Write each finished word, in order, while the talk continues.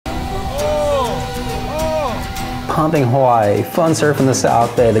pumping Hawaii, fun surf in the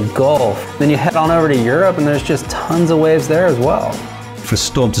South Bay, the Gulf. Then you head on over to Europe and there's just tons of waves there as well. For a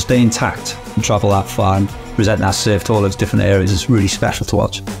storm to stay intact and travel that far and present that surf to all those different areas is really special to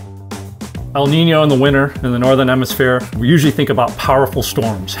watch. El Nino in the winter in the Northern Hemisphere, we usually think about powerful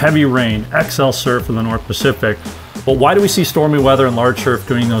storms, heavy rain, XL surf in the North Pacific. But why do we see stormy weather and large surf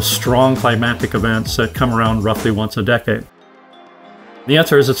during those strong climatic events that come around roughly once a decade? The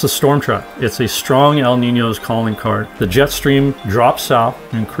answer is it's a storm track. It's a strong El Nino's calling card. The jet stream drops south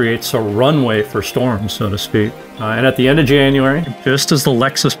and creates a runway for storms, so to speak. And at the end of January, just as the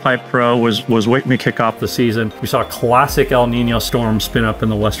Lexus Pipe Pro was waiting to kick off the season, we saw a classic El Nino storm spin up in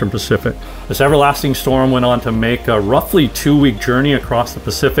the Western Pacific. This everlasting storm went on to make a roughly 2-week journey across the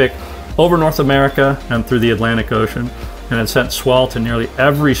Pacific, over North America, and through the Atlantic Ocean. And it sent swell to nearly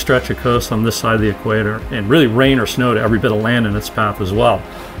every stretch of coast on this side of the equator, and really rain or snow to every bit of land in its path as well.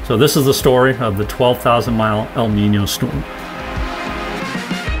 So this is the story of the 12,000-mile El Nino storm.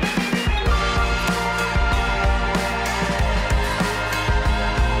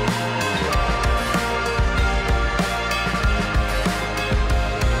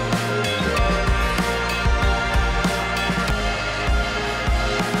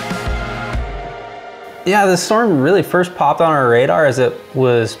 Yeah, this storm really first popped on our radar as it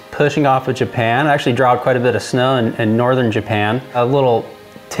was pushing off of Japan. It actually dropped quite a bit of snow in northern Japan. A little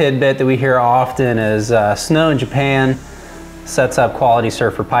tidbit that we hear often is snow in Japan sets up quality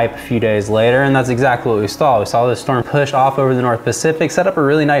surf for pipe a few days later, and that's exactly what we saw. We saw this storm push off over the North Pacific, set up a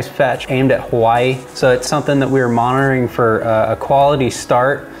really nice fetch aimed at Hawaii. So it's something that we were monitoring for a quality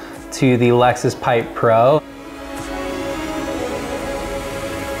start to the Lexus Pipe Pro.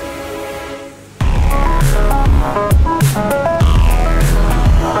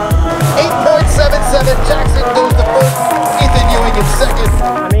 Jackson goes to first, Ethan Ewing in second.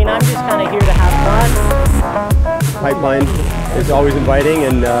 I mean, I'm just kind of here to have fun. Pipeline is always inviting,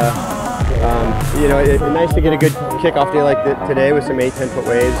 and you know, it's nice to get a good kickoff day like today with some 8-10 foot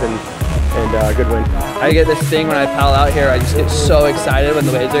waves and a good wind. I get this thing when I paddle out here. I just get so excited when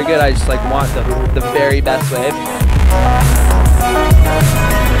the waves are good. I just like want the very best wave.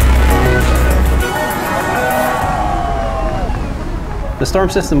 The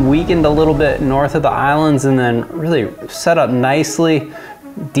storm system weakened a little bit north of the islands and then really set up nicely,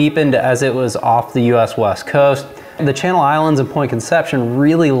 deepened as it was off the US West Coast. The Channel Islands and Point Conception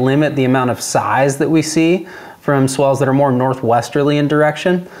really limit the amount of size that we see from swells that are more northwesterly in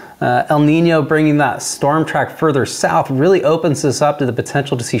direction. El Nino bringing that storm track further south really opens us up to the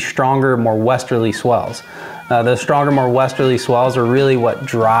potential to see stronger, more westerly swells. Those stronger, more westerly swells are really what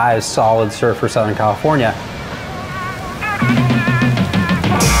drives solid surf for Southern California.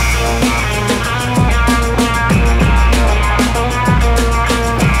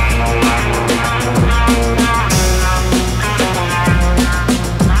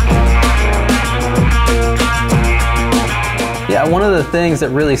 Yeah, one of the things that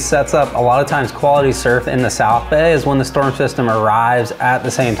really sets up a lot of times quality surf in the South Bay is when the storm system arrives at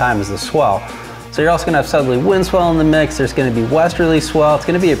the same time as the swell. So you're also going to have southerly wind swell in the mix, there's going to be westerly swell, it's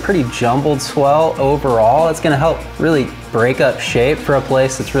going to be a pretty jumbled swell overall. It's going to help really break up shape for a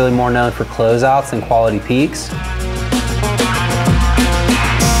place that's really more known for closeouts than quality peaks.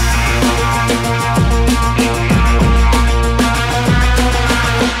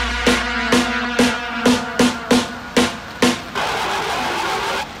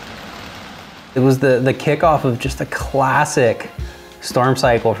 It was the kickoff of just a classic storm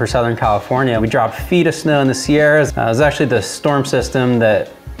cycle for Southern California. We dropped feet of snow in the Sierras. It was actually the storm system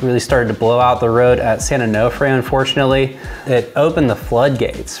that really started to blow out the road at San Onofre, unfortunately. It opened the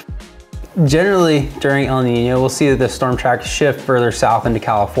floodgates. Generally, during El Nino, we'll see that the storm track shift further south into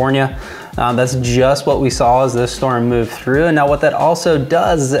California. That's just what we saw as this storm moved through. And now what that also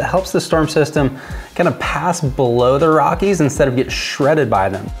does is it helps the storm system kind of pass below the Rockies instead of get shredded by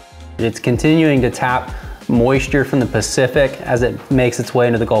them. It's continuing to tap moisture from the Pacific as it makes its way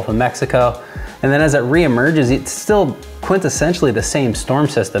into the Gulf of Mexico. And then as it reemerges, it's still quintessentially the same storm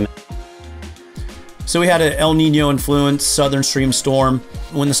system. So we had an El Nino influenced southern stream storm.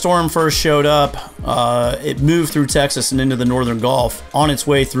 When the storm first showed up, it moved through Texas and into the northern Gulf. On its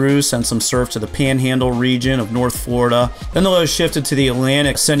way through, sent some surf to the Panhandle region of North Florida. Then the low shifted to the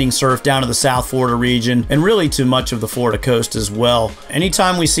Atlantic, sending surf down to the South Florida region and really to much of the Florida coast as well.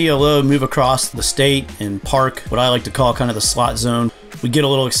 Anytime we see a low move across the state and park, what I like to call kind of the slot zone, we get a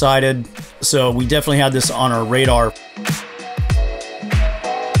little excited. So we definitely had this on our radar.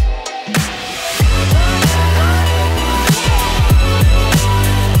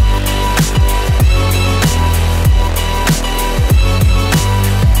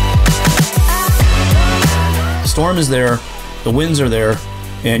 storm is there, the winds are there,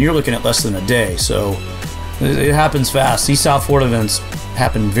 and you're looking at less than a day. So it happens fast. These South Florida events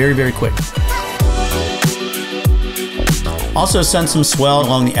happen very, very quick. Also sent some swell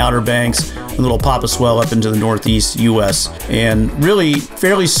along the Outer Banks, a little pop of swell up into the Northeast U.S. and really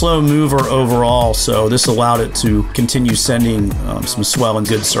fairly slow mover overall, so this allowed it to continue sending some swell and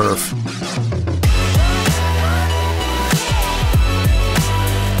good surf.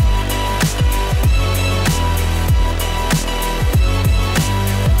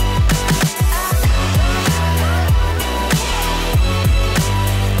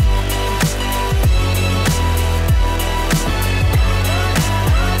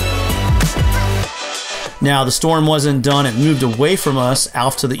 Now, the storm wasn't done. It moved away from us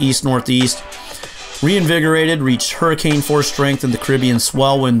out to the east-northeast, reinvigorated, reached hurricane force strength in the Caribbean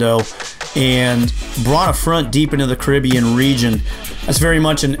swell window, and brought a front deep into the Caribbean region. That's very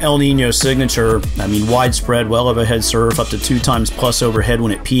much an El Nino signature. I mean, widespread, well overhead surf, up to 2 times plus overhead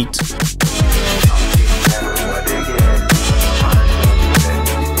when it peaked.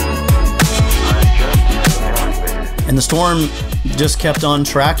 And the storm just kept on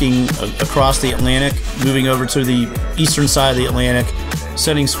tracking across the Atlantic, moving over to the eastern side of the Atlantic,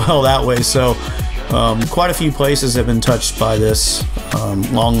 sending swell that way. So quite a few places have been touched by this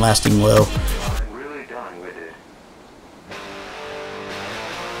long-lasting low.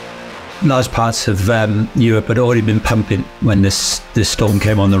 Large parts of Europe had already been pumping when this storm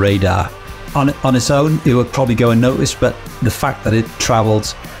came on the radar. On its own, it would probably go unnoticed, but the fact that it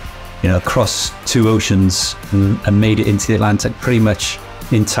travelled, you know, across 2 oceans and made it into the Atlantic pretty much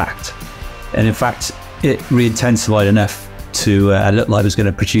intact. And in fact, it re-intensified enough to look like it was going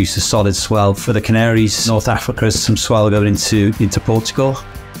to produce a solid swell for the Canaries. North Africa has some swell going into Portugal.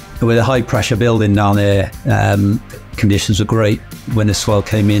 And with a high pressure building down there, conditions were great when the swell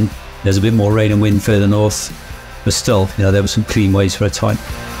came in. There's a bit more rain and wind further north, but still, you know, there were some clean waves for a time.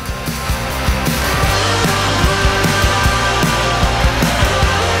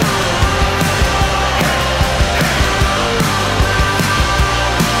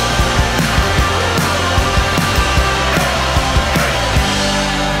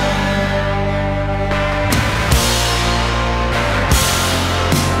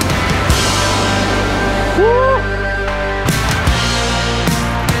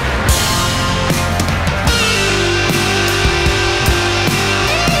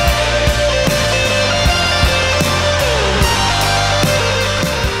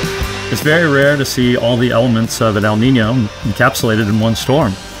 It's very rare to see all the elements of an El Nino encapsulated in one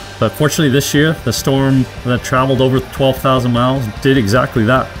storm. But fortunately this year, the storm that traveled over 12,000 miles did exactly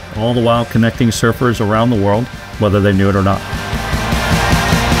that, all the while connecting surfers around the world, whether they knew it or not.